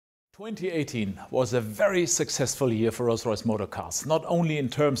2018 was a very successful year for Rolls-Royce Motor Cars, not only in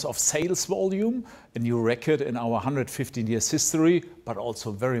terms of sales volume, a new record in our 115 years history, but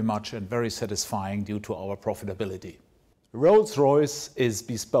also very much and very satisfying due to our profitability. Rolls-Royce is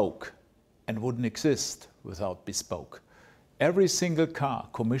bespoke and wouldn't exist without bespoke. Every single car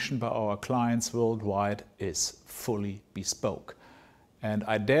commissioned by our clients worldwide is fully bespoke. And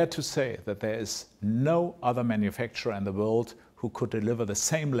I dare to say that there is no other manufacturer in the world who could deliver the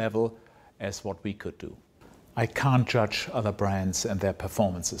same level as what we could do. I can't judge other brands and their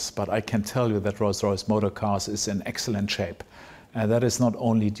performances, but I can tell you that Rolls-Royce Motor Cars is in excellent shape. And that is not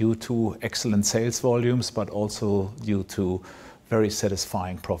only due to excellent sales volumes, but also due to very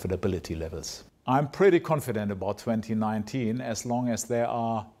satisfying profitability levels. I'm pretty confident about 2019 as long as there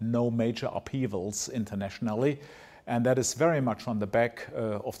are no major upheavals internationally. And that is very much on the back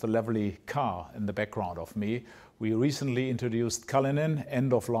of the lovely car in the background of me. We recently introduced Cullinan,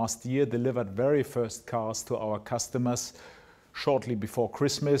 end of last year, delivered very first cars to our customers shortly before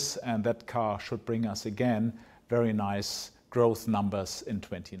Christmas, and that car should bring us again very nice growth numbers in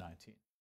 2019.